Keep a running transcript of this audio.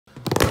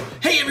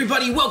Hey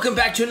everybody, welcome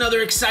back to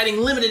another exciting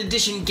limited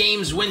edition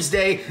Games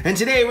Wednesday, and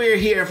today we are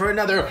here for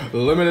another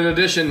limited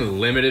edition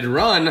limited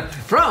run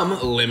from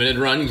Limited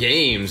Run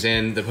Games,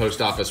 and the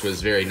post office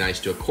was very nice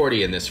to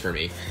accordion this for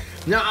me.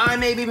 Now, I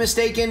may be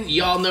mistaken,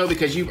 y'all know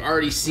because you've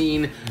already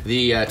seen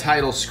the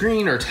title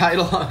screen or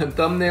title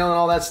thumbnail and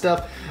all that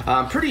stuff.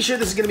 I'm pretty sure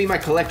this is going to be my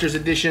collector's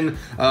edition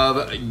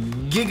of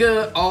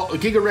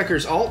Giga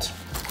Wrecker's Alt,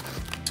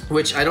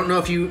 which I don't know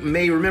if you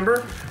may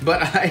remember,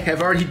 but I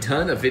have already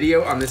done a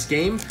video on this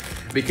game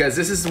because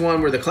this is the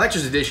one where the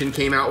collector's edition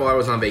came out while I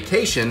was on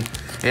vacation,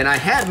 and I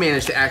had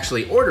managed to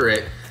actually order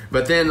it,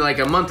 but then like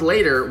a month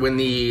later when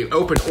the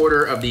open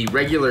order of the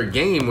regular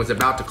game was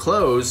about to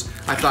close,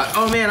 I thought,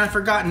 oh man, I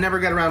forgot and never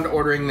got around to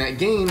ordering that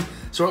game,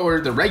 so I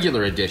ordered the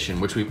regular edition,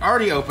 which we've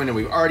already opened and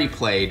we've already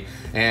played,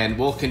 and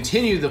we'll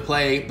continue the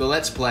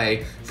Let's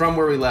Play from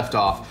where we left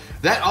off.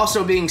 That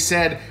also being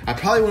said, I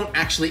probably won't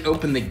actually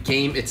open the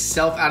game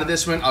itself out of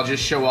this one. I'll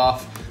just show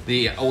off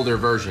the older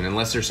version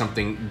unless there's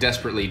something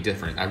desperately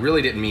different. I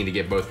really didn't mean to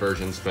get both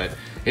versions, but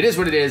it is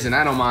what it is and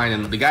I don't mind.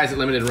 And the guys at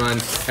Limited Run,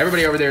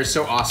 everybody over there is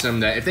so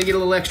awesome that if they get a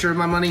little extra of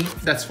my money,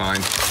 that's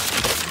fine.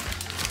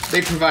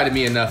 They provided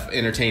me enough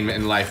entertainment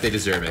in life, they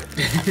deserve it.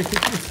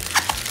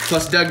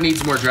 Plus Doug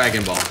needs more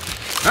Dragon Ball.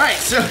 All right,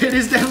 so it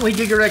is definitely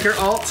Giga Wrecker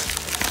Alt.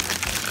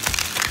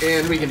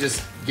 And we can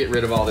just get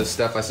rid of all this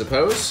stuff, I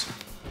suppose.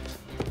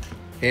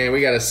 And we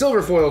got a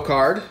silver foil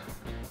card.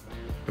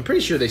 I'm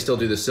pretty sure they still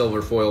do the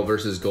silver foil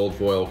versus gold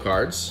foil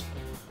cards.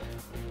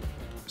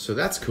 So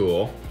that's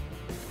cool.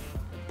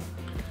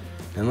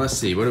 And let's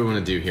see, what do we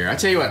want to do here? I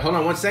tell you what, hold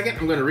on one second.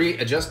 I'm going to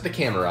readjust the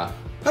camera.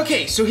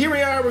 Okay, so here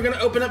we are. We're going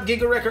to open up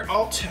Giga Wrecker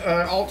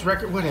Alt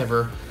Record,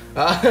 whatever.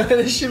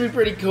 This should be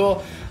pretty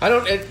cool. I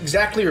don't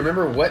exactly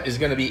remember what is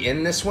going to be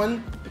in this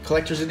one,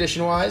 collector's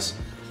edition wise.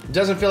 It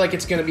doesn't feel like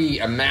it's going to be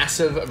a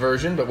massive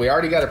version, but we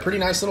already got a pretty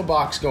nice little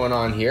box going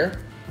on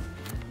here.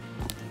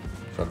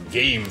 From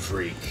Game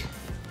Freak.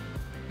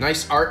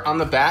 Nice art on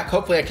the back.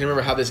 Hopefully I can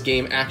remember how this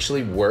game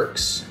actually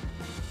works.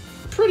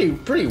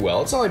 Pretty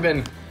well. It's only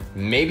been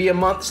maybe a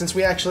month since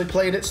we actually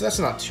played it, so that's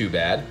not too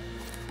bad.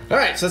 All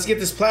right, so let's get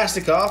this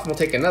plastic off, and we'll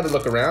take another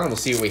look around, and we'll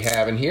see what we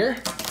have in here.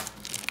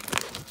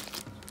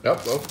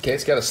 Oh, okay,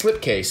 it's got a slip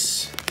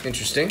case.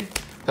 Interesting.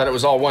 Thought it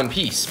was all one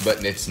piece,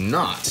 but it's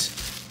not.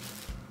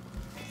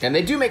 And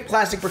they do make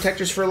plastic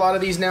protectors for a lot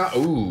of these now.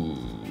 Ooh,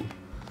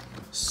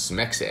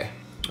 smexy.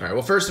 All right,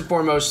 well, first and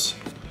foremost,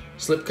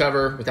 slip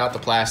cover without the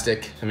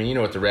plastic. I mean, you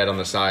know what the red on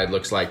the side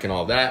looks like and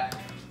all that.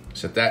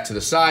 Set that to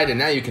the side, and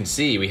now you can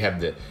see we have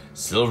the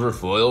silver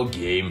foil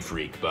Game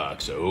Freak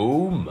box.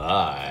 Oh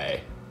my.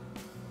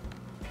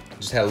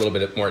 Just had a little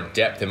bit more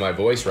depth in my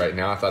voice right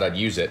now. I thought I'd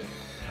use it.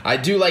 I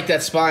do like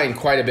that spine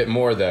quite a bit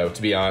more though,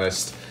 to be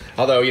honest.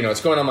 Although, you know,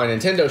 it's going on my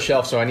Nintendo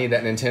shelf, so I need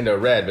that Nintendo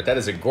red, but that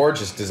is a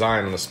gorgeous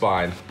design on the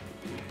spine.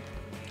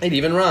 It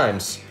even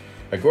rhymes.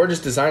 A gorgeous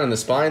design on the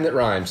spine that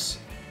rhymes.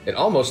 It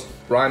almost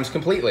rhymes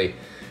completely.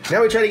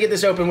 Now we try to get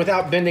this open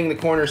without bending the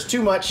corners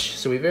too much,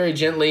 so we very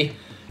gently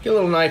get a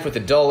little knife with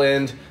a dull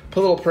end, put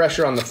a little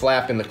pressure on the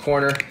flap in the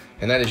corner,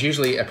 and that is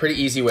usually a pretty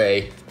easy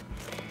way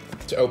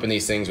to open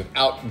these things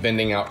without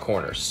bending out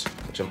corners,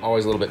 which I'm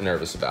always a little bit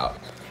nervous about.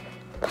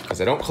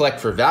 Because I don't collect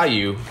for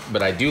value,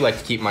 but I do like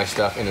to keep my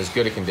stuff in as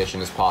good a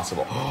condition as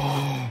possible.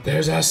 Oh,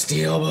 there's a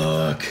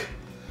steelbook.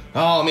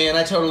 Oh man,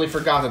 I totally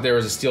forgot that there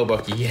was a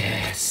steelbook.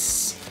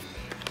 Yes.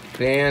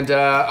 And,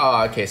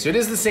 okay, so it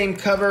is the same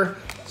cover.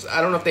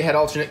 I don't know if they had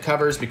alternate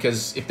covers,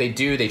 because if they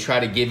do, they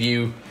try to give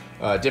you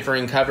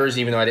differing covers,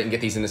 even though I didn't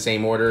get these in the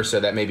same order, so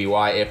that may be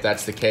why, if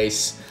that's the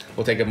case.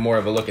 We'll take more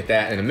of a look at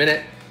that in a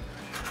minute.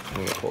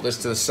 I'm gonna pull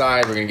this to the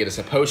side. We're gonna get us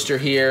a poster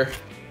here.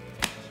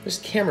 This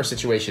camera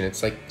situation,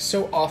 it's like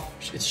so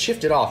off, it's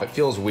shifted off, it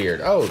feels weird.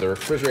 Oh, the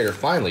refrigerator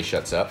finally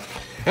shuts up.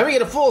 And we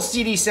get a full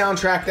CD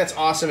soundtrack, that's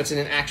awesome. It's in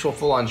an actual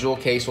full-on jewel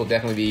case. We'll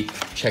definitely be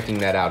checking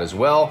that out as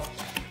well.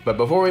 But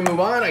before we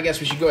move on, I guess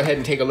we should go ahead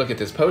and take a look at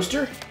this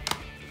poster.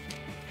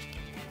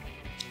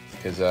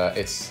 Because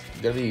it's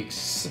gonna be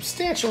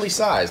substantially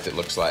sized, it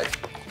looks like.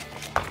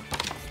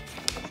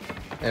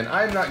 And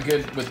I'm not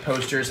good with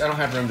posters. I don't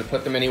have room to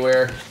put them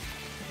anywhere.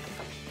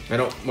 I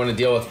don't want to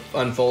deal with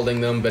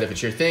unfolding them, but if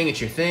it's your thing, it's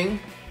your thing.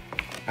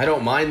 I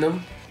don't mind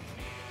them.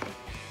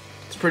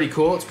 It's pretty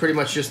cool. It's pretty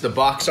much just the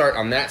box art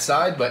on that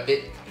side, but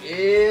it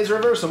is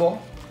reversible.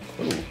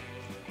 Ooh,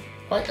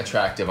 quite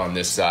attractive on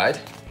this side.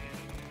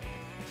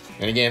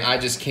 And again, I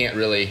just can't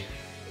really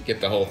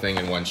get the whole thing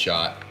in one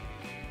shot.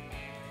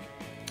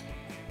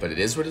 But it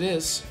is what it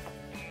is.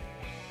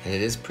 And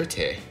it is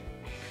pretty.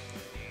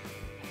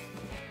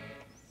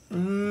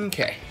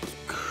 Okay,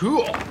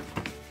 cool.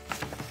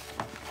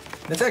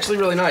 That's actually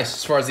really nice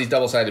as far as these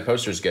double-sided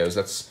posters goes.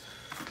 That's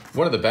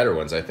one of the better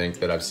ones, I think,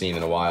 that I've seen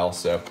in a while,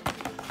 so.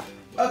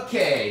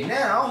 Okay,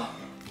 now,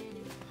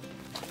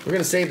 we're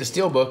gonna save the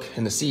steelbook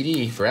and the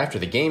CD for after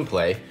the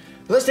gameplay.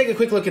 Let's take a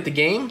quick look at the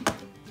game.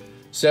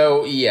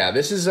 So, yeah,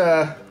 this is,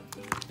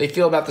 they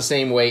feel about the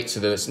same weight,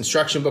 so the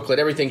instruction booklet,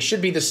 everything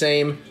should be the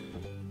same.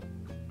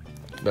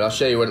 But I'll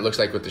show you what it looks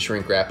like with the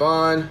shrink wrap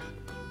on.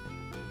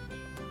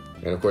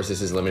 And of course,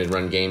 this is Limited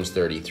Run Games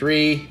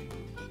 33.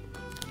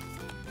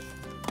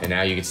 And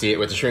now you can see it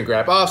with the shrink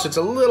wrap off, so it's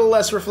a little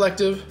less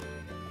reflective.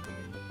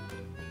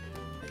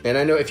 And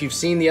I know if you've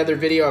seen the other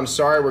video, I'm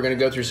sorry, we're gonna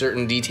go through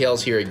certain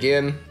details here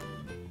again.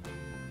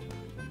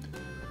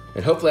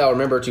 And hopefully I'll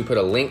remember to put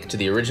a link to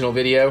the original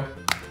video.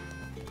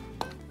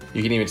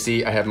 You can even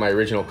see I have my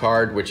original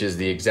card, which is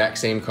the exact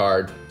same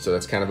card, so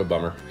that's kind of a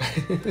bummer.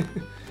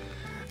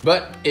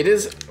 But it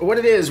is what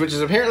it is, which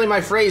is apparently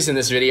my phrase in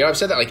this video. I've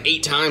said that like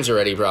 8 times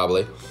already,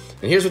 probably.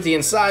 And here's what the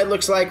inside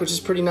looks like, which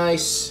is pretty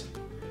nice.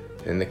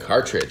 And the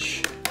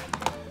cartridge.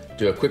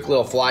 Do a quick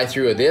little fly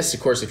through of this. Of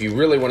course, if you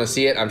really want to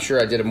see it, I'm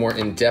sure I did a more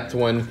in-depth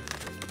one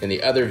in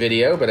the other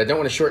video, but I don't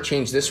want to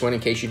shortchange this one in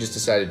case you just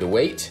decided to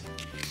wait.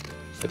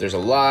 But there's a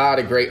lot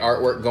of great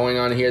artwork going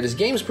on here. This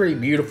game's pretty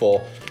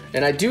beautiful,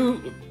 and I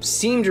do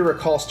seem to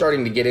recall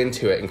starting to get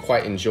into it and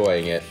quite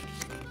enjoying it.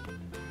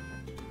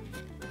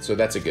 So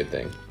that's a good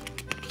thing.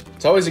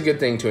 It's always a good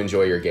thing to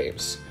enjoy your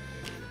games.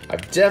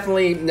 I've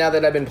definitely, now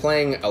that I've been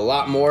playing a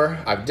lot more,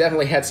 I've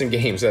definitely had some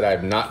games that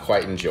I've not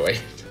quite enjoyed.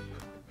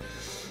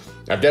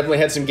 I've definitely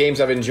had some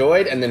games I've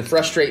enjoyed and then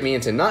frustrate me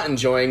into not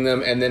enjoying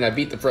them, and then I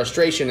beat the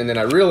frustration and then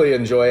I really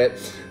enjoy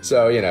it.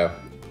 So, you know,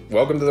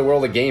 welcome to the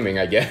world of gaming,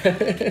 I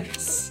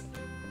guess.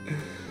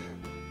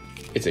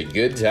 It's a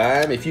good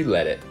time if you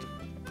let it.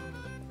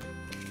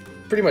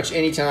 Pretty much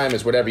any time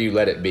is whatever you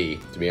let it be,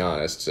 to be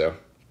honest, so.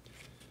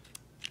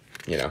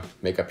 You know,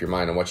 make up your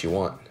mind on what you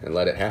want and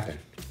let it happen.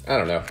 I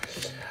don't know.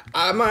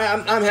 I'm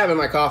having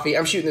my coffee.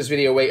 I'm shooting this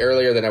video way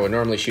earlier than I would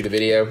normally shoot a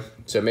video,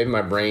 so maybe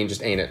my brain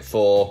just ain't at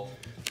full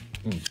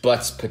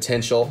butts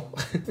potential.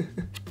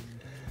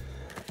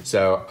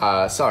 So,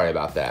 sorry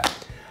about that.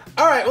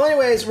 All right, well,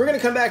 anyways, we're going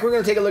to come back. We're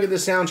going to take a look at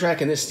this soundtrack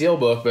and this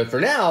steelbook, but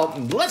for now,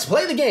 let's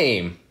play the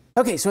game.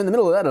 Okay, so in the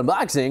middle of that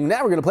unboxing,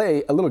 now we're going to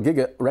play a little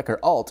Giga Wrecker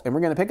Alt, and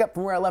we're going to pick up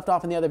from where I left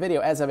off in the other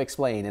video, as I've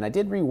explained. And I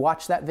did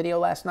rewatch that video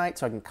last night,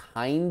 so I can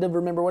kind of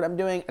remember what I'm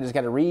doing. I just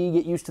got to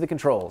get used to the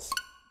controls.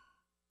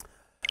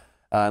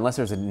 Unless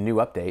there's a new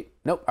update.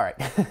 Nope, all right.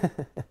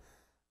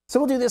 So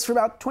we'll do this for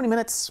about 20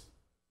 minutes,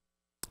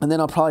 and then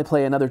I'll probably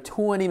play another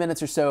 20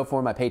 minutes or so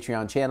for my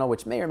Patreon channel,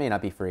 which may or may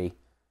not be free.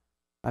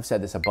 I've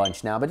said this a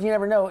bunch now, but you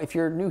never know if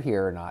you're new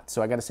here or not.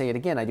 So I got to say it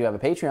again. I do have a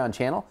Patreon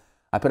channel.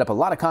 I put up a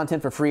lot of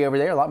content for free over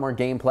there, a lot more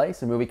gameplay,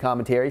 some movie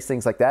commentaries,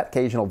 things like that,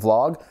 occasional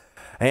vlog.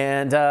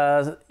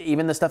 And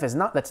even the stuff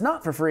that's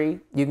not for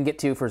free, you can get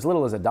to for as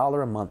little as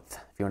 $1 a month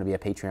if you want to be a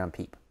Patreon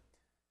peep.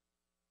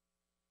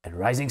 And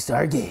Rising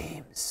Star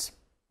Games,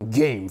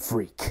 Game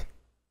Freak.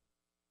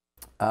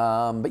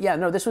 But yeah,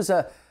 no, this was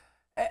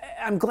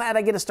I'm glad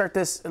I get to start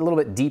this a little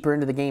bit deeper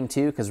into the game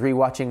too, because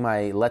rewatching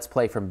my Let's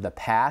Play from the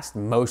past,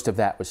 most of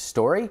that was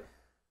story.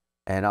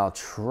 And I'll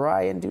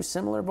try and do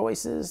similar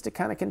voices to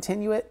kind of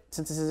continue it,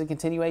 since this is a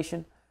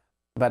continuation.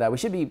 But we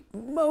should be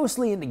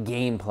mostly into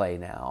gameplay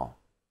now,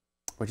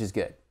 which is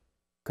good.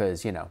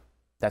 Because, you know,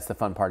 that's the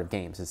fun part of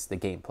games, is the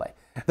gameplay.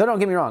 Though don't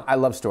get me wrong, I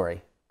love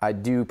story.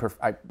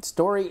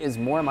 Story is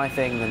more my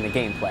thing than the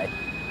gameplay.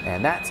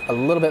 And that's a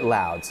little bit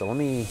loud, so let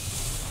me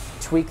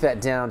tweak that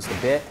down just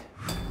a bit.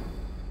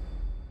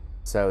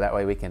 So that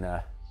way we can,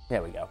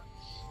 there we go.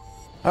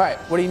 All right,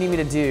 what do you need me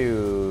to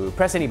do?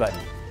 Press any button.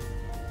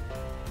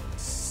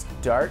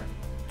 Start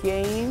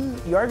game?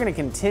 You are gonna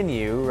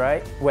continue,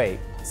 right? Wait,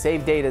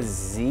 save data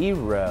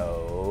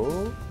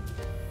 0.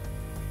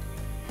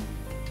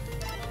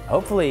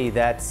 Hopefully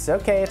that's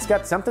okay. It's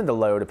got something to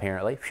load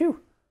apparently. Phew.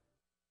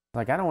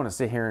 Like, I don't want to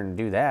sit here and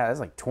do that. That's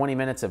like 20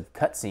 minutes of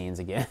cutscenes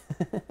again.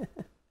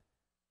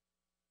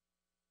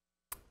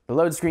 The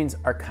load screens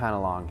are kind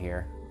of long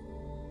here.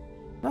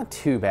 Not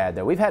too bad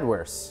though. We've had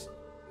worse.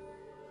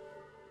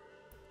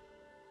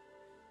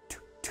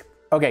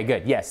 Okay,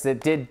 good. Yes, that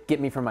did get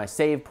me from my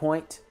save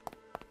point.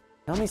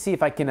 Now, let me see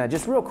if I can,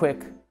 just real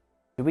quick,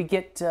 did we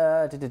get,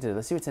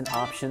 let's see what's in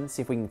options,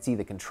 see if we can see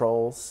the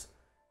controls.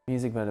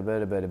 Music, nope.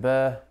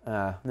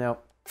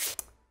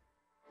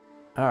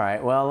 All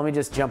right, well, let me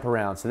just jump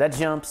around. So that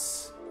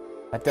jumps,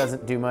 that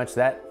doesn't do much,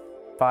 that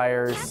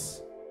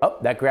fires. Oh,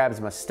 that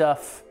grabs my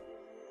stuff.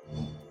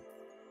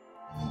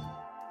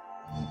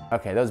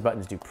 Okay, those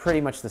buttons do pretty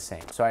much the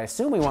same. So I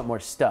assume we want more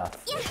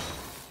stuff.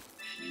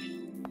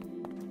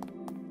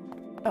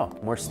 Oh,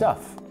 more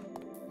stuff.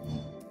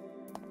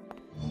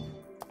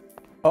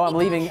 Oh, I'm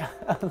leaving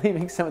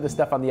some of the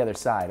stuff on the other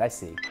side. I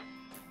see.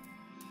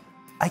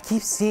 I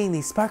keep seeing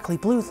these sparkly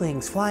blue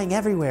things flying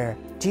everywhere.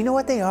 Do you know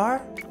what they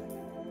are?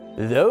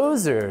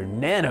 Those are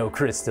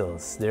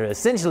nanocrystals. They're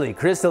essentially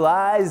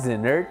crystallized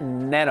inert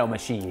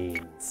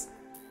nanomachines.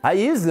 I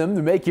use them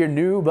to make your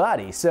new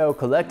body, so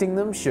collecting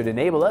them should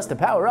enable us to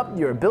power up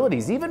your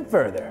abilities even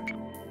further.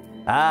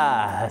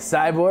 Ah, a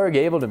cyborg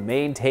able to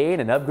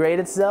maintain and upgrade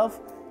itself?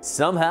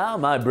 Somehow,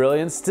 my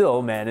brilliance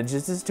still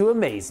manages to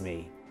amaze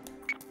me.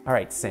 All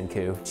right,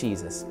 Senku,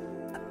 Jesus.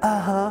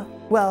 Uh-huh,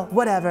 well,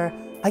 whatever.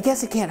 I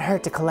guess it can't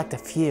hurt to collect a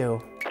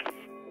few.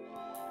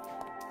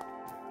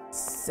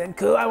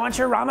 Senku, I want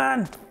your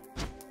ramen!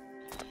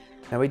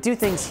 Now we do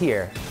things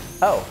here.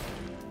 Oh,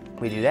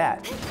 we do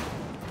that.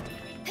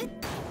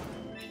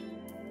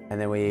 And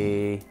then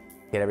we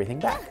get everything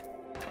back.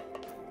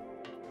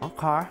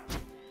 Okay.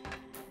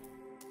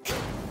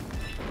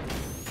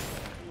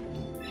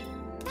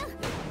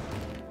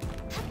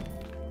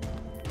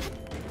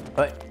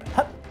 But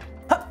Hup,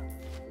 Hup,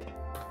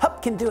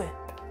 Hup can do it.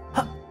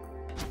 Hup,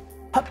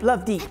 Hup,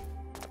 love deep.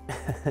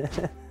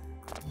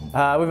 We've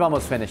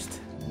almost finished.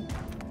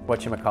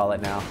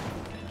 Whatchamacallit now.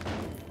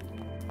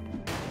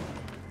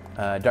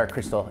 Dark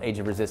Crystal, Age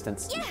of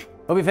Resistance.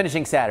 We'll be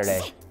finishing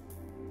Saturday.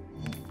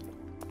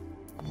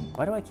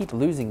 Why do I keep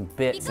losing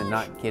bits and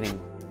not getting...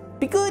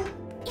 Be good!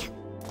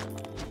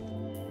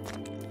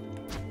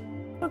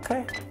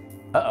 Okay.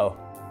 Uh-oh.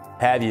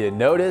 Have you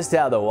noticed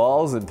how the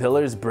walls and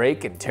pillars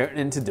break and turn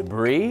into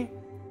debris?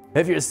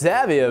 If you're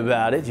savvy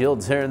about it, you'll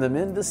turn them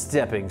into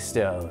stepping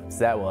stones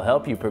that will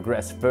help you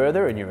progress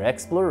further in your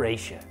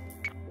exploration.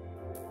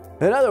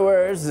 In other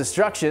words,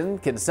 destruction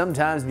can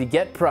sometimes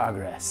beget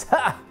progress.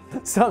 Ha!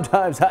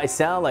 Sometimes I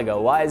sound like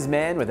a wise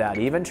man without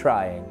even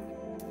trying.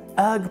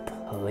 Ugh,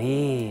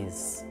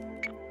 please.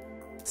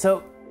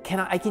 So,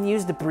 I can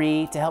use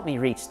debris to help me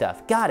reach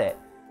stuff. Got it.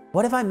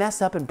 What if I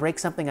mess up and break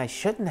something I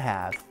shouldn't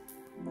have?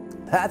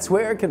 That's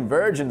where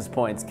convergence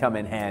points come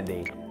in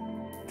handy.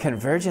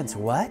 Convergence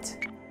what?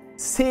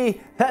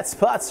 See, that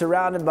spot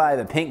surrounded by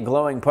the pink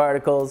glowing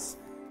particles?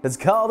 It's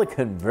called a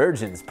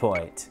convergence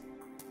point.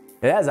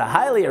 It has a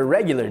highly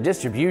irregular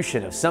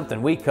distribution of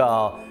something we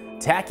call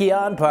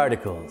tachyon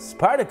particles.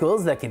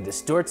 Particles that can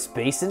distort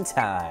space and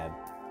time.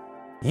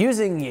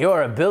 Using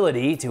your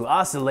ability to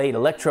oscillate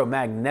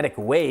electromagnetic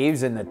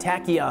waves in the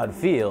tachyon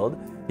field,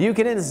 you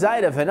can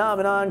incite a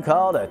phenomenon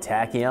called a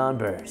tachyon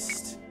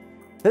burst.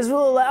 This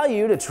will allow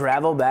you to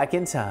travel back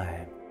in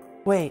time.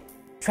 Wait,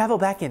 travel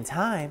back in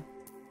time?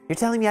 You're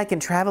telling me I can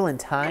travel in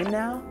time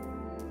now?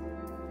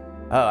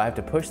 Oh, I have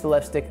to push the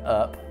left stick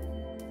up,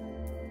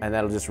 and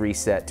that'll just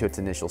reset to its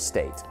initial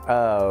state.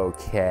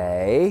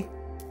 Okay.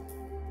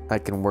 I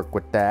can work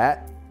with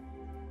that.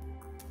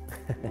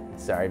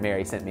 Sorry,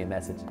 Mary sent me a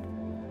message.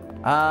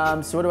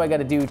 So what do I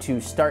gotta do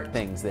to start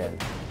things then?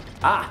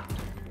 Ah!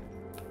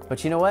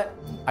 But you know what?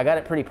 I got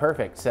it pretty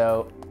perfect,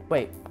 so,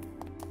 wait.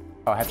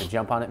 Oh, I have to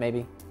jump on it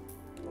maybe?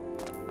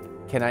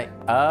 Can I,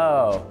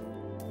 oh.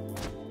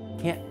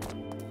 Can't,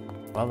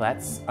 well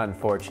that's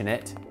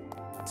unfortunate.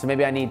 So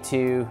maybe I need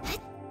to,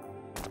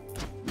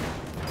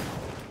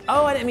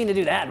 oh, I didn't mean to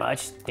do that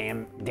much.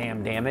 Damn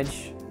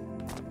damage.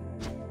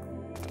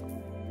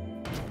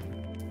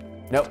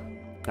 Nope.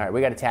 All right,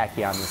 we got a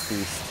tachyon this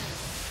beast.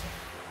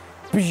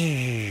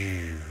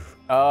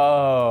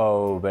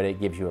 Oh, but it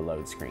gives you a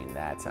load screen.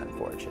 That's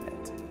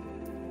unfortunate.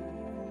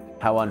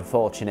 How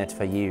unfortunate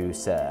for you,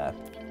 sir.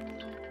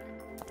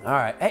 All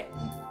right, hey.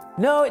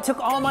 No, it took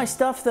all my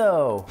stuff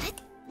though.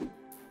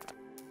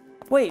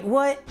 Wait,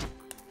 what?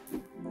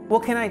 Well,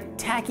 can I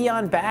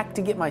tachyon back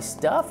to get my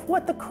stuff?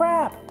 What the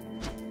crap?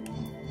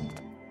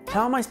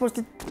 How am I supposed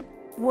to,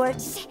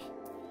 what?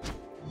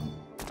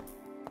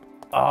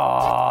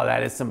 Oh,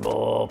 that is some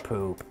bull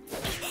poop.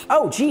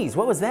 Oh, geez,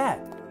 what was that?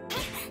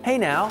 Hey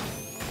now.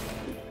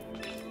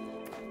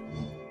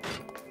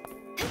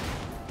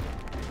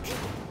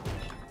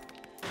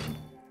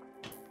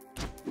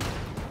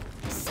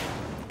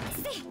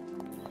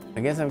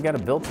 I guess I've got to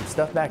build some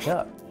stuff back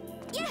up.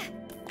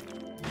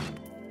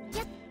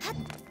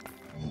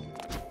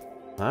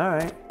 All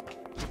right.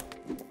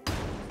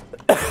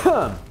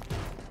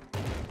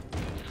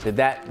 Did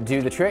that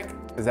do the trick?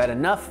 Is that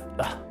enough?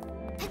 Ugh.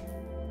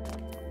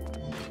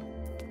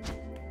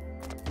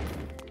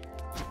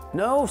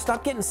 No,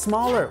 stop getting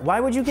smaller. Why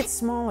would you get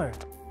smaller?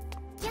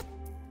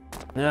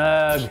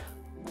 Ugh.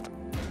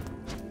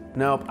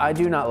 Nope, I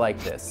do not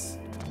like this.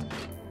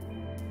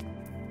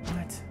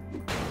 What?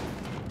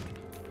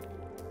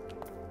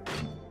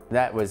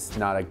 That was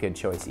not a good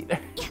choice either.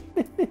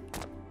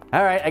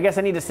 All right, I guess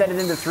I need to set it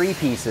into 3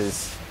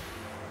 pieces.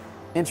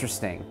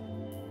 Interesting.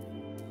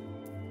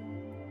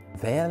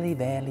 Very,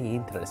 very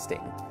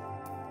interesting.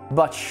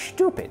 But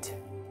stupid.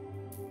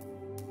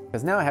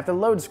 Because now I have to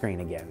load screen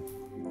again.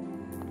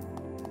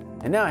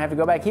 And now I have to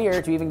go back here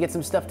to even get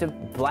some stuff to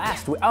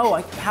blast with. Oh,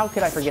 how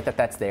could I forget that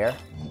that's there?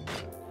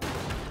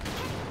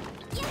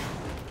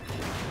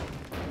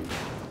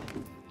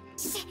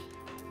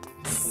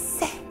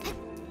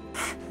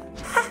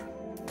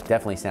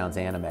 Definitely sounds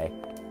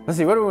anime. Let's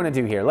see, what do we want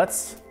to do here?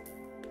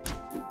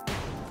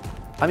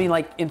 I mean,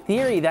 like, in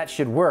theory, that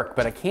should work,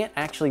 but I can't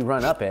actually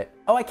run up it.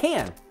 Oh, I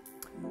can.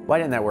 Why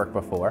didn't that work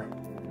before?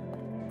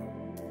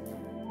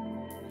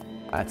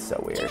 That's so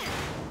weird.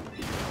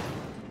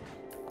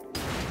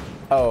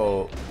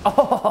 Oh.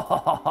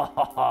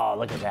 Oh,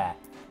 look at that.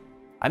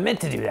 I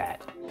meant to do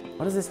that.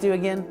 What does this do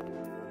again?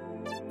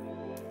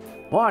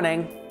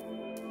 Warning.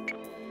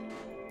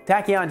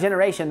 Tachyon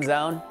generation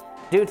zone.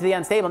 Due to the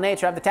unstable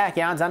nature of the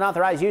tachyons,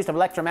 unauthorized use of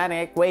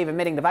electromagnetic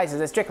wave-emitting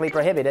devices is strictly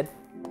prohibited.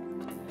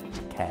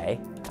 Okay.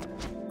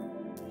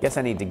 Guess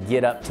I need to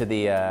get up to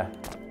the,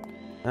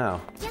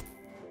 oh.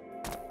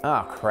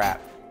 Oh,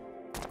 crap.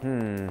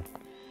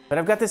 But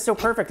I've got this so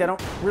perfect, I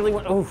don't really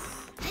want,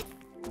 oof.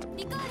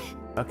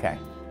 Okay,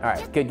 all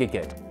right, good.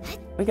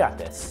 We got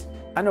this.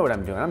 I know what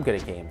I'm doing. I'm good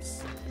at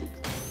games.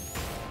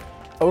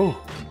 Oh.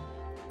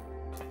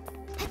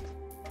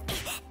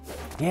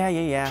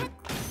 Yeah.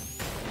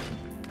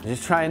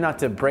 Just trying not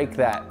to break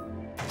that.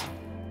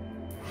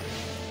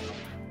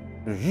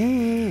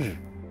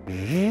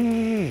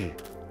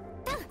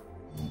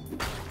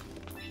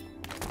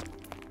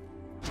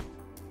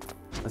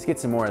 Let's get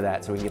some more of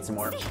that so we can get some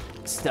more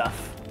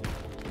stuff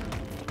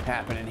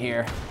happening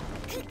here.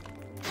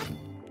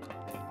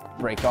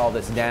 Break all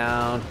this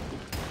down.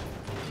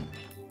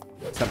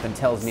 Something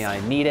tells me I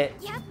need it.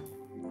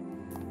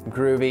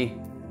 Groovy.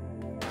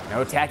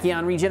 No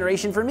tachyon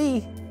regeneration for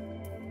me.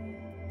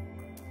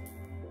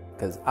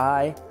 Because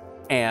I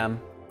am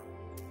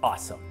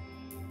awesome.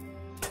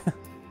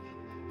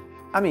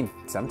 I mean,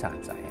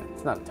 sometimes I am.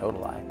 It's not a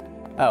total lie.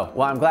 Oh,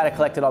 well, I'm glad I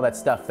collected all that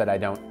stuff that I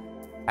don't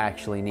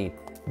actually need.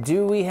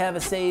 Do we have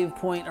a save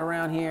point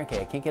around here?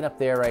 Okay, I can't get up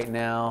there right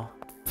now.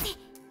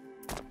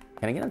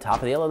 Can I get on top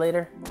of the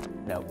elevator?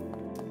 No.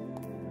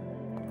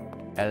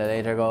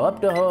 Elevator go up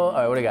the hole. All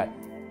right, what do I got?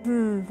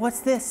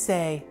 What's this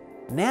say?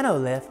 Nano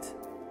lift?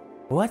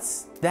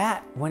 What's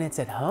that when it's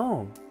at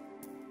home?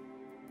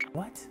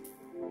 What?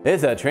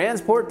 It's a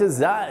transport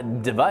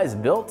device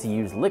built to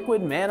use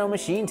liquid nano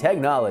machine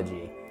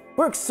technology.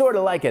 Works sort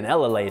of like an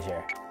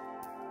elevator.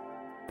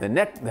 The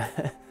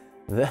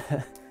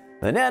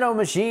nano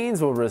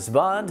machines will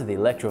respond to the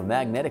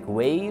electromagnetic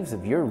waves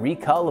of your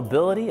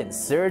recallability and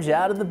surge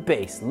out of the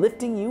base,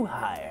 lifting you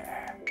higher.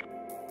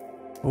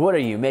 What are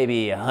you,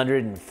 maybe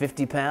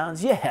 150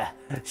 pounds? Yeah,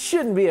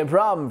 shouldn't be a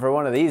problem for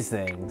one of these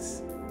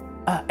things.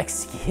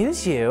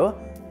 Excuse you?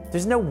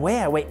 There's no way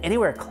I weigh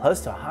anywhere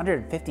close to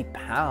 150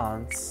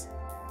 pounds.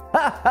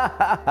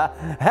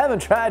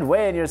 Haven't tried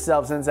weighing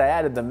yourself since I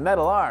added the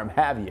metal arm,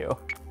 have you?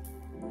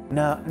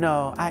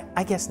 No,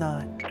 I guess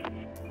not.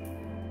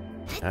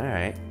 All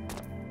right.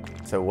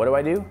 So what do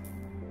I do?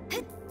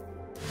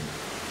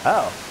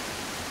 Oh.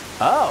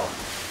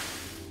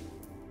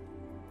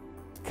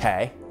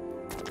 Okay.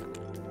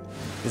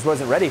 Just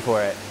wasn't ready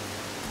for it.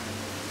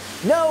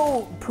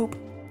 No, poop.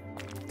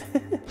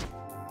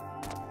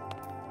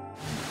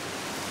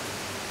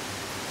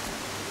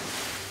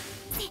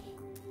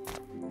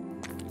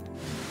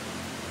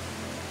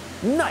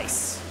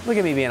 Nice. Look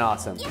at me being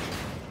awesome.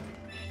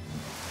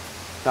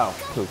 Oh,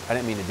 poop. I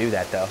didn't mean to do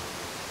that though.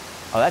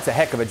 Oh, that's a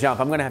heck of a jump.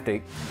 I'm gonna have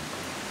to,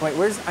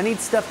 wait, I need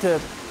stuff to,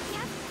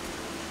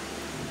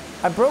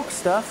 I broke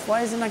stuff. Why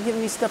isn't it giving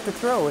me stuff to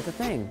throw with the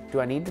thing? Do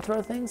I need to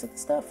throw things at the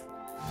stuff?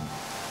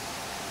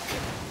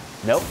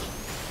 Nope.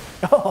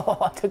 Oh,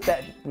 I took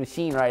that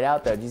machine right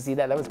out though. Did you see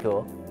that? That was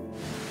cool.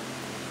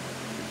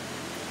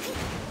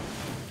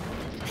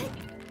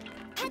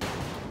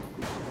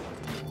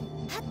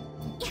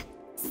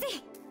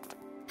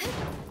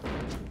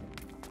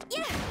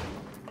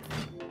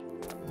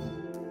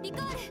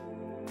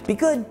 Be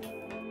good.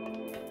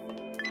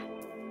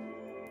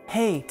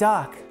 Hey,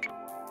 Doc.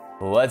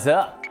 What's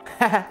up?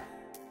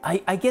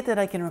 I get that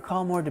I can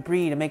recall more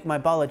debris to make my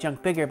ball of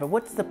junk bigger, but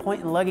what's the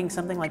point in lugging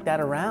something like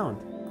that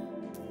around?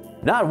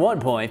 Not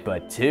 1 point,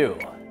 but 2.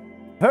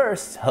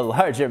 First, a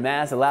larger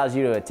mass allows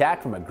you to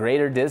attack from a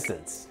greater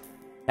distance.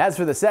 As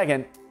for the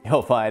second,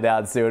 you'll find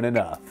out soon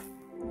enough.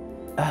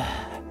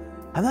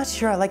 I'm not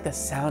sure I like the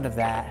sound of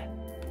that.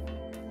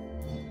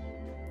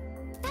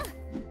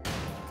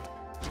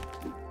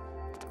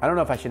 I don't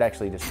know if I should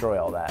actually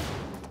destroy all that.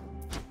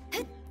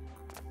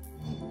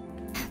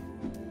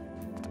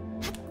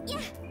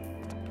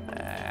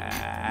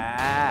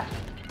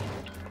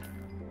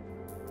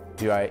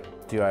 Do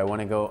I want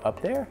to go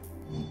up there?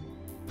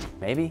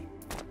 Maybe.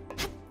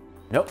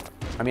 Nope.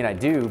 I mean, I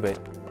do, but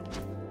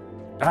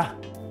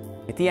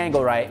get the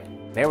angle right.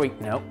 There we.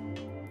 Nope.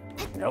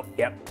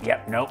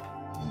 Yep. Nope.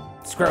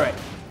 Screw it.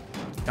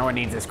 No one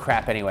needs this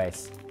crap,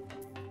 anyways.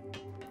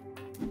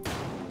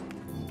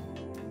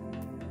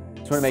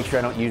 Just want to make sure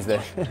I don't use the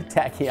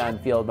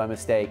tachyon field by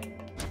mistake.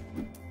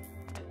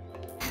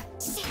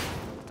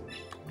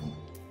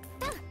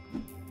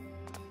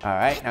 All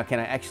right, now can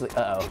I actually,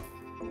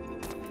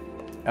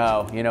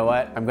 Oh, you know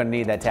what? I'm gonna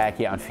need that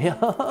tachyon field.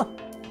 All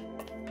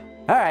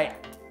right,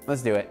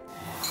 let's do it.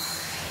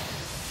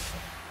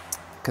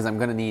 Because I'm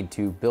gonna need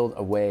to build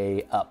a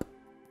way up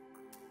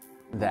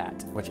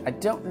that, which I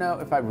don't know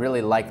if I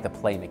really like the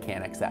play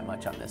mechanics that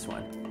much on this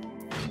one.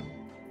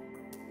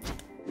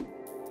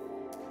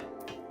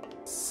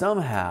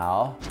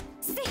 Somehow,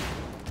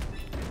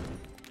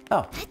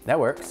 oh, that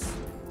works.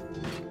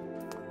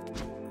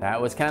 That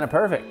was kind of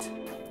perfect,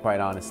 quite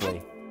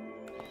honestly.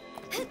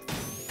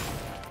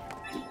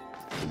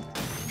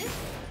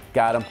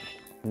 Got him.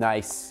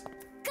 Nice.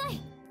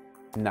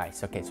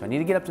 Nice. Okay, so I need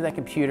to get up to that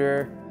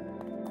computer.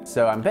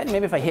 So I'm betting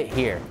maybe if I hit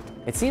here.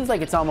 It seems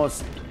like it's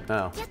almost,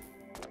 oh.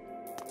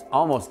 It's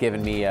almost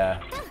giving me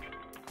a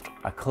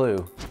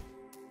clue.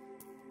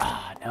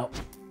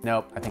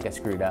 Nope. I think I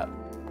screwed up.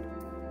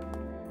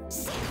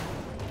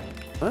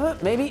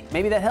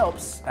 Maybe that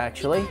helps,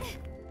 actually.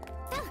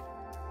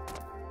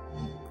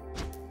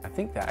 I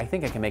think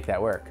I can make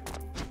that work.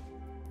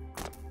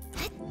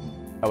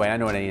 Oh wait, I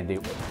know what I need to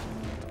do.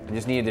 I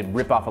just needed to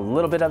rip off a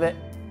little bit of it.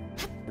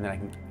 And then I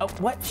can, oh,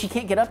 what? She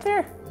can't get up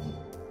there?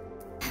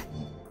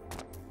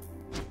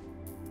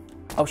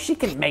 Oh, she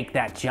can make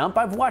that jump.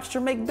 I've watched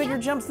her make bigger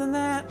jumps than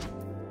that.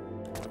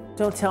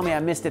 Don't tell me I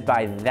missed it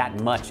by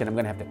that much and I'm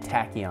gonna have to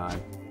tacky on.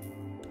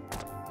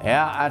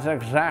 Yeah, that's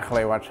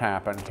exactly what's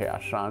happened here,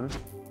 son.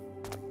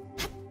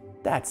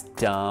 That's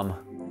dumb.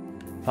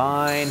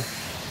 Fine.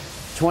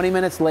 20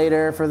 minutes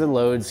later for the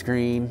load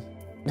screen.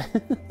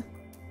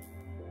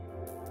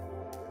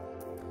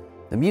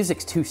 The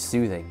music's too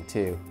soothing,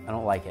 too. I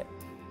don't like it.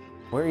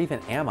 Where even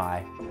am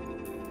I?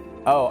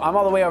 Oh, I'm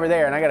all the way over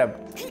there, and I gotta...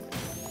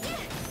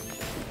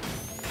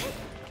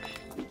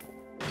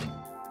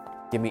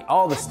 Give me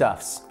all the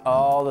stuffs,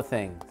 all the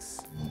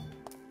things.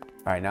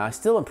 All right, now I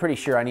still am pretty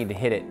sure I need to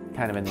hit it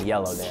kind of in the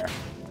yellow there.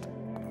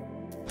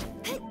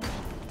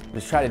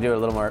 Just try to do it a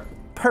little more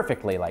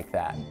perfectly like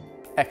that.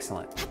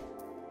 Excellent.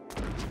 I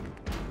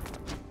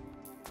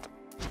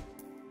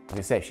was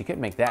gonna say, if she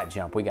couldn't make that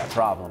jump, we got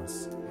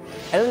problems.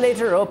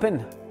 Elevator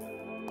open.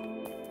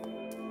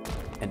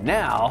 And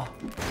now,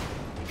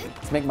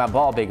 let's make my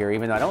ball bigger,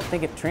 even though I don't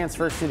think it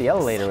transfers through the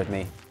elevator with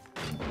me.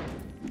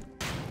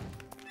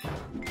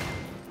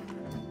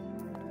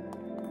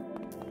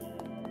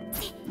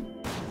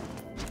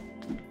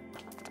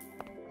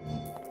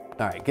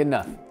 All right, good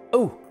enough.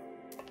 Ooh.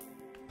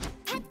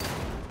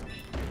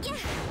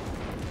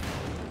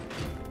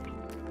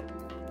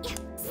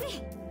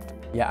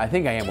 Yeah, I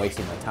think I am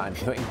wasting my time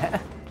doing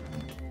that.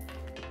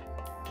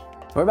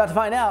 We're about to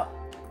find out.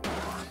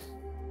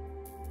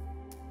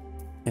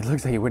 It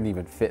looks like it wouldn't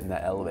even fit in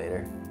that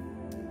elevator.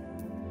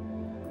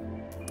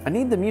 I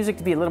need the music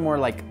to be a little more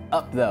like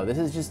up though. This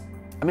is just,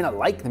 I mean, I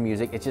like the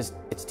music. It's just,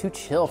 it's too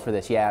chill for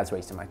this. Yeah, it's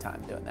wasting my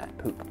time doing that.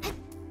 Poop.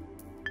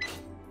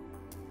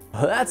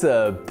 Well, that's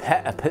a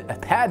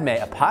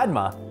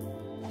Padma.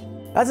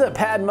 That's a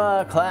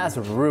Padma class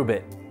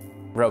robot.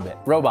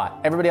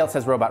 Everybody else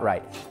says robot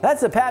right.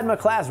 That's a Padma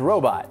class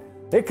robot.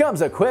 It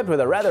comes equipped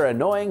with a rather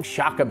annoying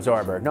shock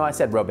absorber. No, I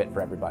said robot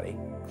for everybody.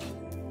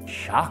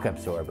 Shock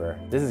absorber.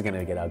 This is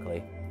gonna get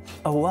ugly.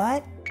 A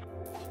what?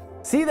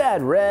 See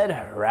that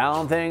red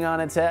round thing on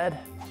its head?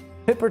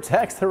 It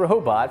protects the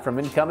robot from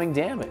incoming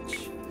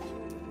damage.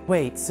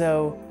 Wait,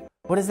 so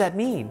what does that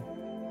mean?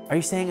 Are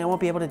you saying I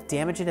won't be able to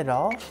damage it at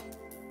all?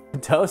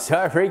 Don't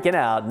start freaking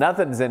out.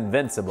 Nothing's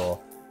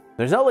invincible.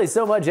 There's only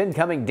so much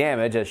incoming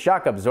damage a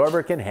shock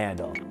absorber can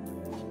handle.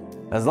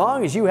 As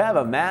long as you have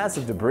a mass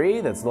of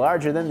debris that's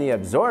larger than the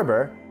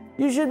absorber,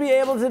 you should be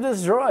able to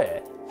destroy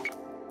it.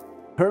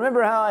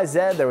 Remember how I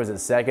said there was a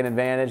second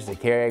advantage to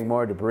carrying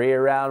more debris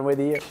around with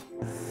you?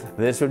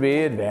 This would be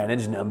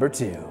advantage number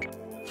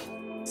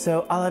 2.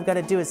 So all I've got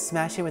to do is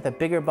smash it with a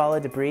bigger ball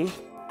of debris?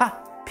 Ha!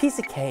 Piece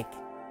of cake.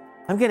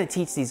 I'm gonna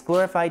teach these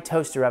glorified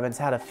toaster ovens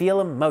how to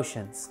feel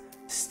emotions,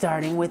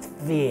 starting with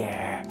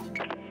fear.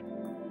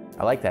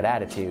 I like that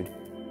attitude.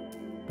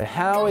 But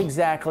how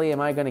exactly am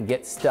I gonna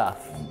get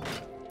stuff?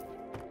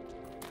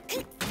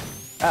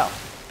 Oh,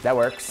 that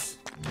works.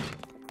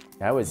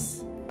 That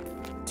was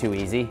too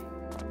easy.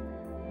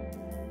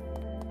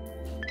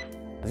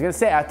 I was gonna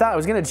say, I thought I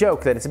was gonna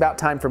joke that it's about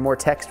time for more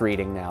text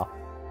reading now.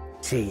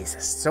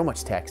 Jesus, so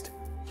much text.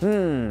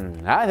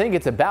 I think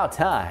it's about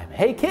time.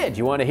 Hey kid,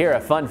 you wanna hear a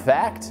fun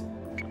fact?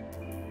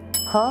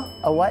 Huh?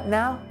 A what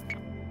now?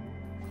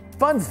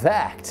 Fun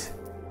fact.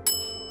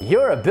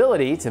 Your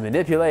ability to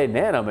manipulate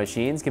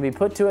nanomachines can be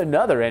put to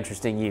another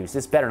interesting use.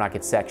 This better not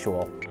get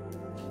sexual.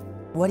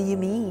 What do you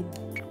mean?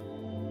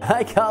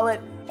 I call it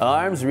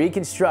arms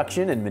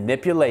reconstruction and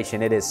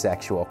manipulation. It is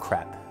sexual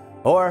crap.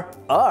 Or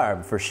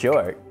ARM for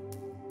short.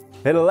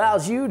 It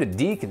allows you to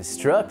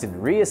deconstruct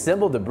and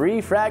reassemble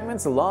debris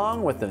fragments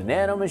along with the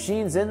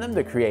nanomachines in them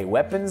to create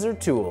weapons or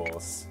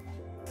tools.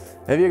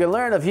 If you can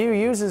learn a few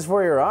uses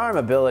for your arm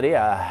ability,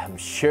 I'm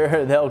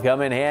sure they'll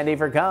come in handy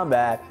for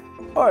combat,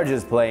 or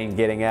just plain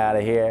getting out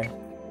of here.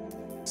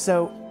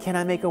 So, can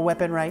I make a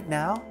weapon right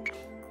now?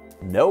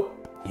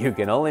 Nope. You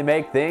can only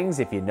make things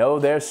if you know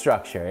their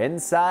structure,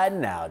 inside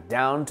and out,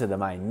 down to the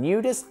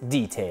minutest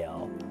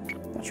detail.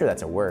 Not sure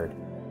that's a word.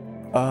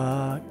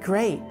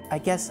 Great. I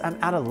guess I'm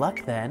out of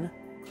luck then.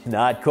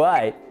 Not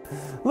quite.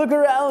 Look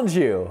around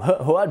you.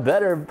 What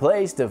better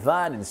place to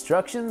find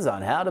instructions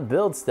on how to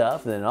build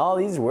stuff than all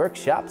these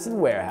workshops and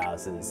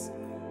warehouses?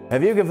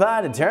 If you can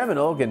find a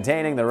terminal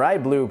containing the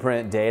right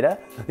blueprint data,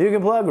 you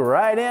can plug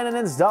right in and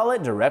install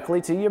it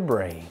directly to your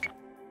brain.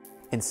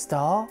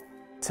 Install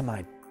to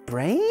my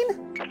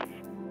brain?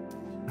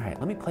 All right,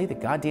 let me play the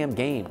goddamn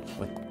game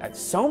with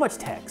so much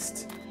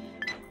text.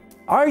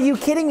 Are you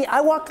kidding me? I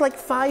walked like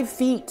 5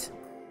 feet.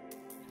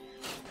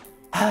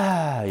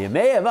 You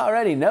may have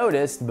already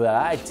noticed, but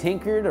I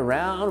tinkered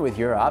around with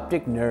your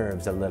optic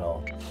nerves a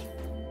little.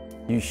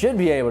 You should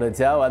be able to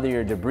tell whether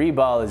your debris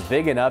ball is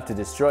big enough to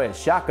destroy a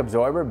shock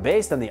absorber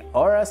based on the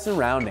aura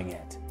surrounding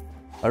it.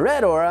 A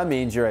red aura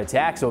means your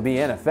attacks will be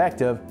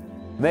ineffective.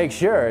 Make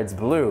sure it's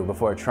blue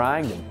before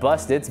trying to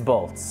bust its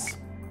bolts.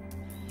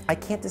 I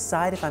can't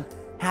decide if I'm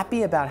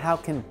happy about how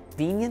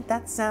convenient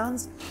that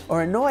sounds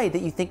or annoyed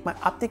that you think my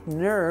optic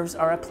nerves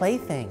are a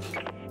plaything.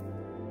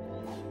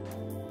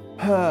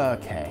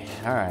 Okay,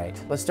 all right.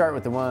 Let's start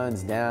with the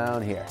ones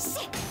down here.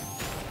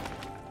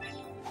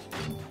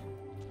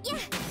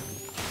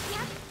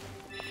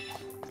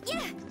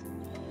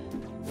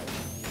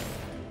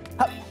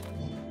 Hup.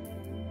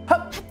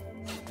 Hup.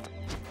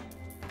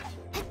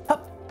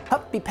 Hup.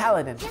 Hup, be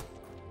paladin.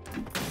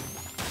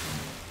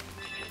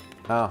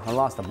 Oh, I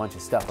lost a bunch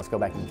of stuff. Let's go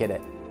back and get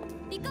it.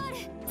 Be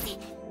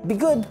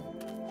good.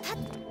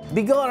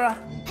 Bigora.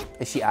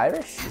 Is she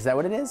Irish? Is that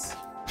what it is?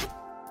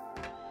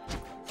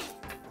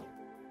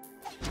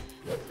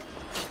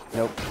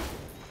 Nope.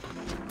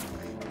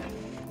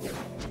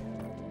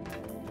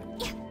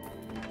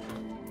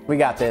 We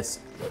got this.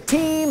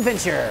 Team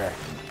Venture.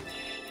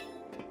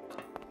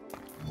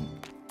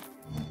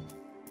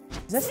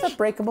 Is that stuff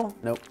breakable?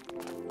 Nope.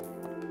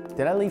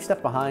 Did I leave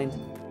stuff behind?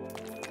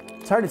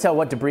 It's hard to tell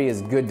what debris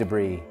is good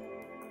debris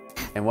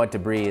and what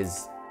debris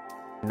is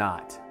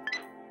not.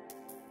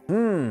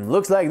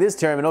 Looks like this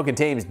terminal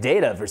contains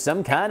data for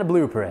some kind of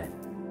blueprint.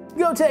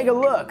 Go take a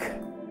look.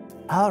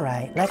 All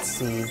right, let's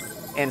see.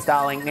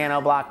 Installing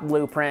nanoblock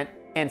blueprint.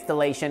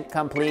 Installation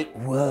complete.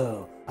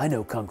 Whoa, I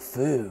know Kung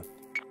Fu.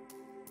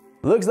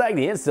 Looks like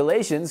the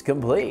installation's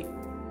complete.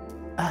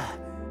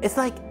 It's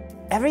like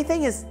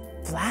everything is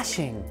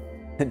flashing.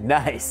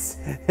 Nice.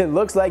 It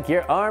looks like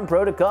your ARM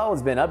protocol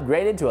has been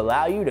upgraded to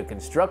allow you to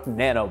construct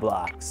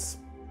nanoblocks.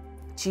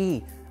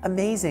 Gee,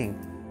 amazing.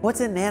 What's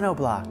a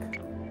nanoblock?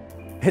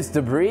 It's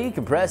debris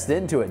compressed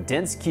into a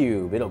dense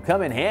cube. It'll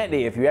come in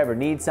handy if you ever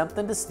need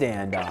something to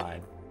stand on.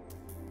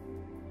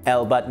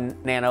 L button,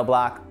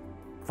 nanoblock.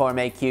 Form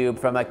a cube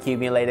from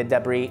accumulated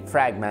debris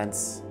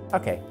fragments.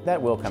 Okay,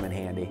 that will come in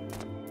handy.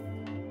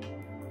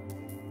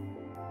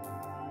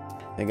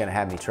 They're gonna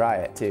have me try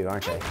it too,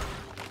 aren't they?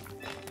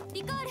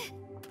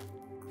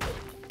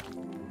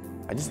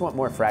 I just want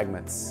more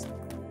fragments.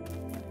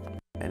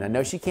 And I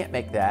know she can't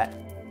make that.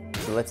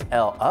 So let's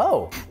L.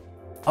 Oh!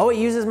 Oh, it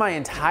uses my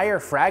entire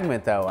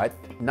fragment though. I'm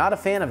not a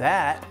fan of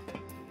that.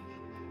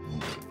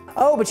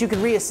 Oh, but you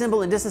can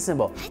reassemble and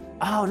disassemble.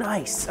 Oh,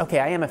 nice. Okay,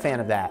 I am a fan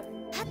of that.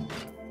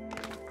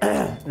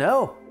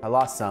 No, I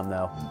lost some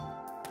though.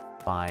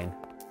 Fine.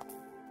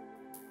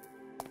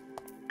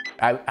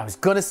 I was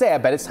gonna say, I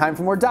bet it's time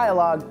for more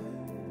dialogue.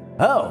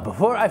 Oh,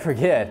 before I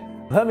forget,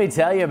 let me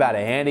tell you about a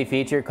handy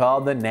feature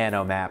called the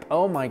Nano Map.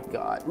 Oh my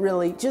God,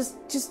 really?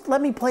 Just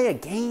let me play a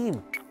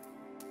game.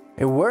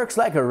 It works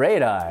like a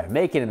radar,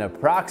 making an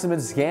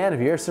approximate scan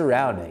of your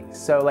surroundings,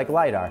 so like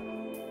LiDAR,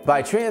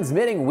 by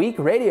transmitting weak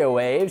radio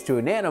waves to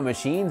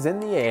nanomachines in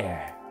the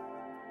air.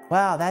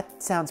 Wow,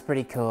 that sounds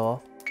pretty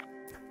cool.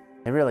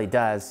 It really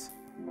does.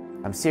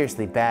 I'm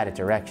seriously bad at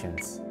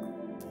directions.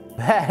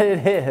 That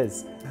it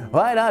is.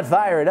 Why not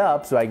fire it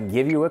up so I can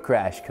give you a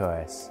crash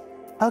course?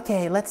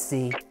 Okay, let's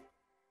see.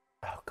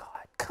 Oh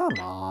God, come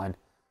on.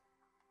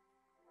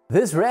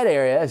 This red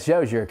area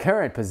shows your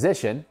current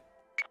position.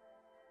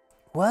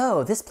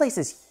 Whoa, this place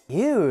is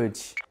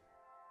huge.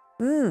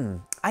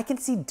 I can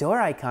see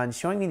door icons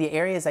showing me the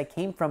areas I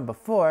came from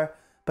before,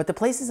 but the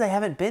places I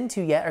haven't been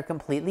to yet are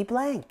completely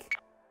blank.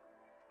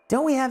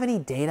 Don't we have any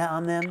data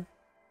on them?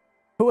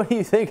 What do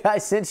you think I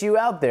sent you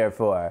out there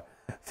for?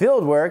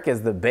 Field work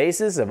is the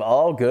basis of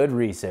all good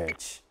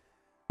research.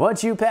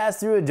 Once you pass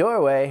through a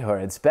doorway or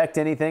inspect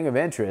anything of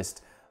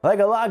interest, like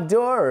a locked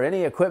door or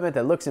any equipment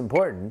that looks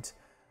important,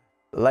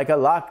 like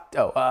an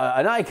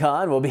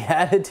icon will be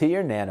added to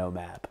your nano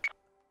map.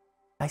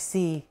 I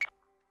see.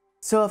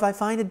 So if I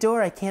find a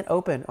door I can't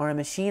open or a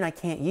machine I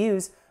can't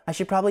use, I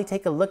should probably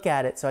take a look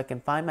at it so I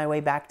can find my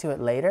way back to it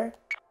later?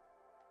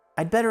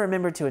 I'd better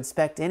remember to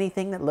inspect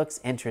anything that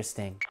looks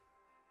interesting.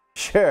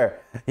 Sure,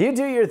 you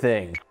do your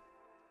thing.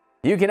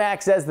 You can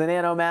access the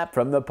nano map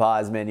from the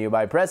pause menu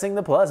by pressing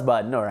the plus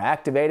button or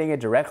activating it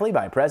directly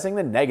by pressing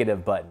the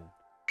negative button.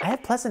 I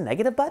have plus and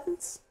negative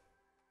buttons?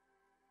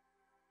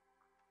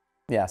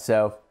 Yeah,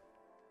 so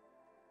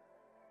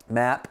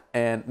map,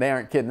 and they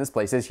aren't kidding, this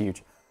place is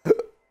huge.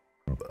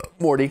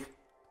 Morty.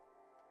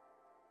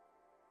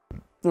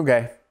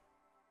 Okay.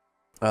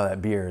 Oh,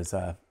 that beer is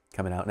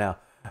coming out now.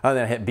 I'm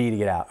gonna hit B to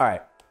get out. All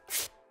right.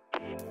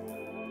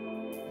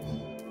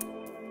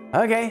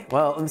 Okay,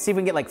 well, let's see if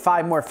we can get like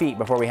 5 more feet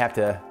before we have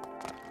to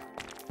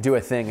do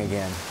a thing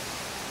again.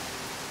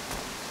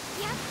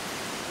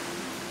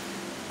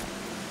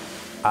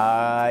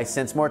 I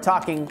sense more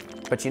talking,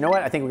 but you know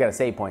what? I think we got a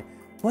save point.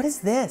 What is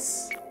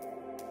this?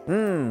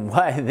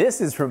 Why,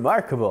 this is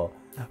remarkable.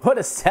 What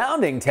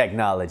astounding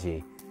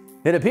technology.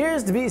 It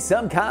appears to be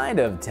some kind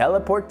of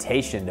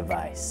teleportation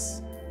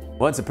device.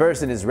 Once a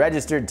person is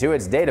registered to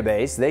its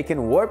database, they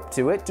can warp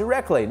to it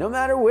directly, no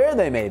matter where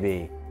they may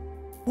be.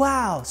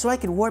 Wow, so I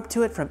can warp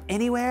to it from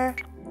anywhere?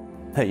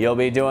 You'll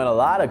be doing a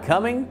lot of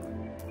coming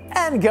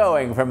and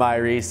going for my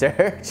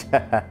research.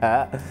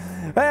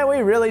 Well, we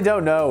really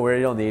don't know where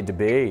you'll need to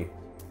be.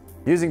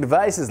 Using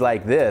devices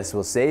like this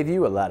will save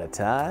you a lot of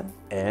time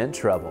and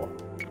trouble.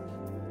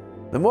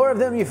 The more of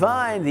them you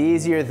find, the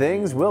easier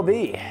things will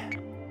be.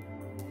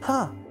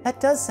 Huh,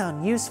 that does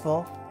sound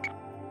useful.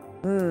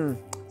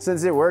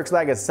 Since it works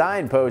like a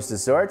signpost of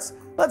sorts,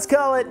 let's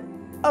call it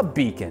a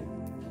beacon.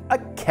 A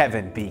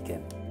heaven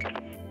beacon.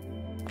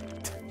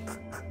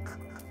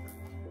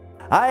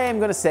 I am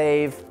gonna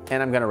save,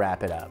 and I'm gonna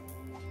wrap it up.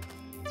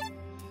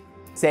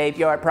 Save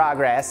your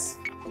progress.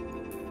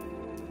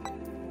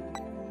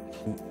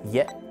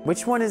 Yeah,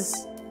 which one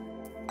is...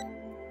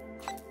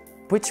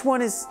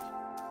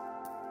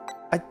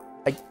 I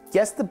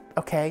guess the...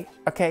 Okay.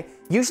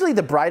 Usually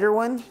the brighter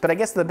one, but I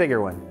guess the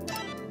bigger one.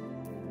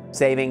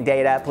 Saving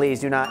data,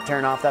 please do not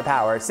turn off the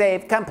power.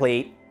 Save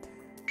complete.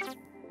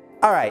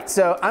 All right,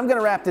 so I'm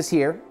gonna wrap this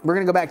here. We're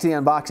gonna go back to the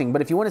unboxing,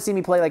 but if you wanna see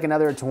me play like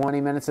another 20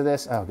 minutes of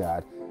this, oh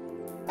God.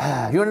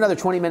 If you want another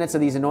 20 minutes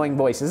of these annoying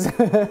voices,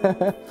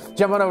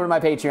 jump on over to my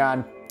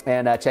Patreon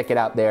and check it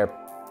out there.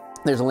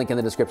 There's a link in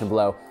the description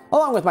below,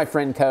 along with my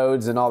friend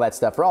codes and all that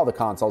stuff for all the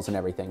consoles and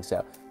everything,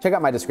 so check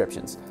out my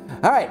descriptions.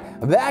 All right,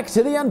 back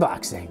to the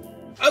unboxing.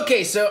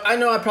 Okay, so I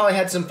know I probably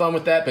had some fun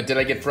with that, but did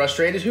I get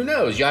frustrated? Who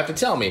knows? You'll have to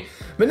tell me.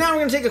 But now we're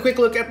gonna take a quick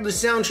look at the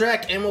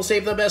soundtrack, and we'll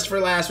save the best for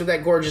last with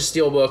that gorgeous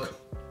steelbook.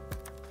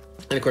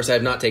 And of course, I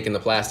have not taken the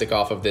plastic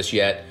off of this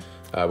yet,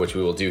 which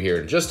we will do here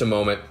in just a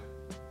moment.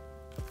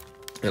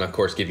 And of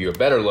course, give you a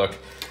better look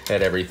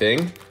at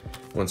everything.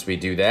 Once we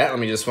do that, let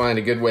me just find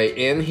a good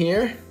way in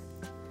here.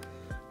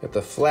 Got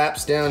the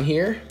flaps down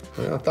here.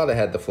 Well, I thought I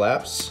had the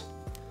flaps.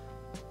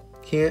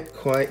 Can't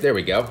quite, there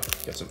we go.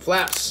 Got some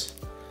flaps.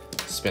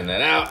 Spin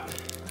that out.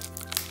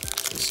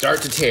 And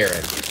start to tear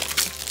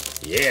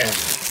it. Yeah.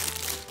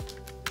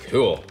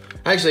 Cool.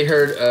 I actually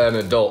heard an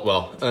adult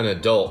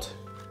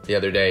the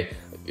other day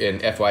in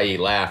FYE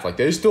laugh, like,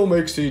 they still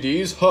make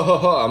CDs? Ha ha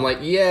ha. I'm like,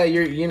 yeah,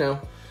 you know,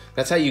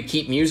 that's how you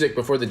keep music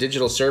before the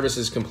digital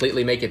services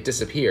completely make it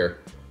disappear.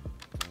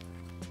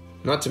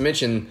 Not to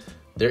mention,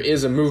 there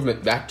is a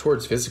movement back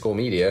towards physical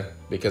media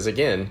because,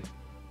 again,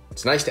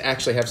 it's nice to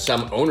actually have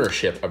some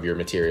ownership of your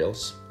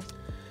materials.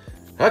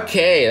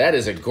 Okay, that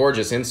is a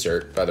gorgeous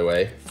insert, by the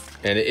way.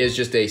 And it is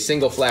just a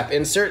single flap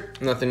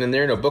insert, nothing in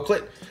there, no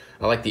booklet.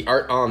 I like the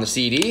art on the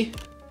CD.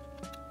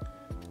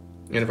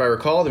 And if I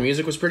recall, the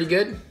music was pretty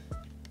good.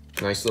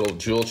 Nice little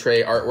jewel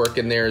tray artwork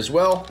in there as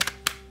well.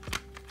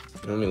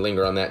 Let me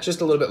linger on that just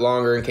a little bit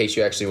longer in case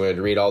you actually wanted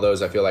to read all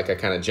those. I feel like I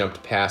kind of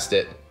jumped past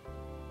it.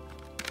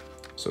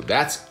 So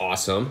that's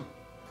awesome.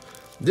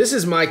 This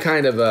is my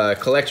kind of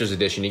collector's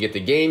edition. You get the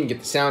game, you get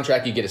the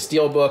soundtrack, you get a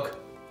steelbook,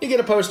 you get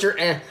a poster,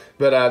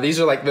 But these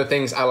are like the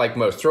things I like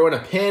most. Throw in a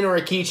pin or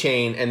a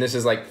keychain, and this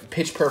is like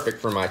pitch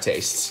perfect for my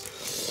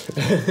tastes.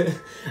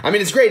 I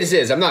mean, it's great as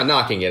is. I'm not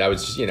knocking it. I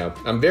was just, you know,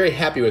 I'm very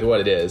happy with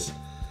what it is.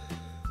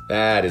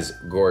 That is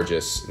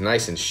gorgeous.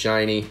 Nice and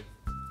shiny.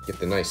 Get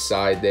the nice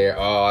side there.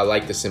 Oh, I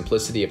like the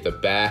simplicity of the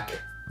back.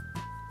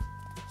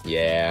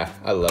 Yeah,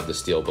 I love the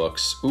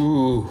steelbooks.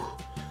 Ooh.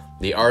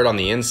 The art on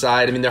the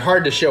inside, I mean, they're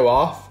hard to show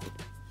off,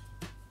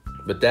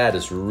 but that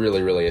is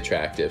really, really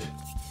attractive.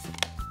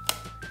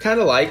 Kind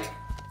of like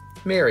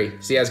Mary.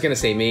 See, I was gonna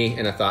say me,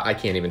 and I thought, I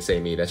can't even say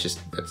me. That's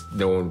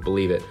no one would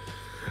believe it.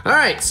 All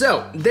right,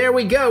 so there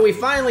we go. We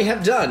finally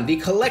have done the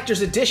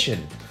collector's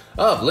edition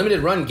of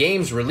Limited Run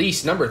Games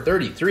release number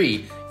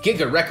 33,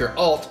 Giga Wrecker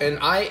Alt, and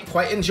I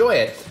quite enjoy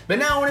it. But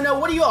now I want to know,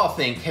 what do you all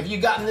think? Have you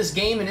gotten this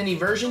game in any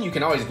version? You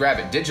can always grab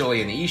it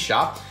digitally in the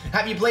eShop.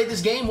 Have you played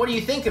this game? What do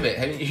you think of it?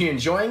 Are you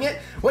enjoying it?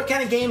 What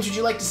kind of games would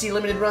you like to see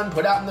Limited Run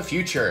put out in the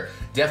future?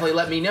 Definitely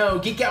let me know.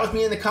 Geek out with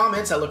me in the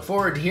comments. I look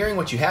forward to hearing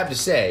what you have to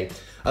say.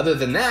 Other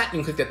than that, you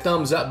can click that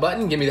thumbs up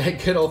button. Give me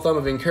that good old thumb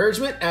of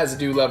encouragement, as I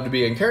do love to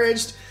be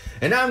encouraged.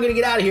 And now I'm going to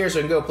get out of here so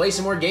I can go play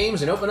some more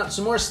games and open up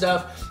some more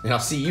stuff. And I'll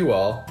see you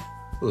all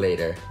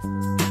later.